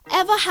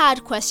Ever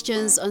had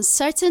questions on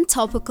certain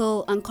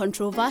topical and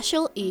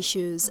controversial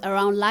issues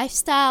around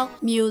lifestyle,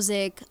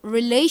 music,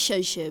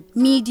 relationship,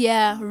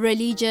 media,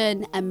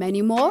 religion, and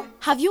many more?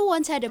 Have you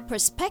wanted a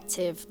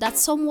perspective that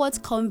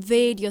somewhat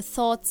conveyed your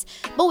thoughts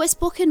but were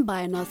spoken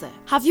by another?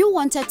 Have you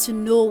wanted to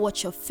know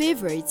what your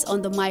favorites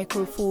on the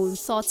microphone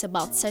thought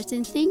about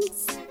certain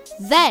things?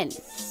 Then,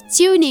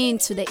 tune in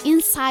to the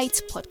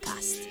Insight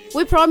Podcast.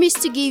 We promise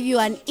to give you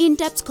an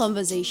in-depth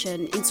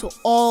conversation into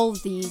all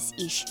these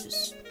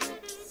issues.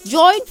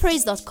 Join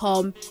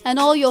Praise.com and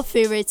all your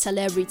favorite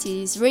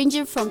celebrities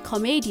ranging from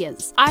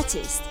comedians,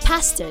 artists,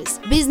 pastors,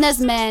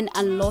 businessmen,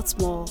 and lots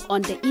more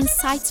on the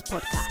Insight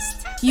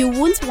Podcast. You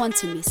won't want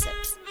to miss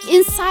it.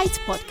 Insight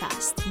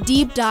Podcast,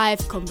 deep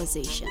dive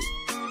conversation.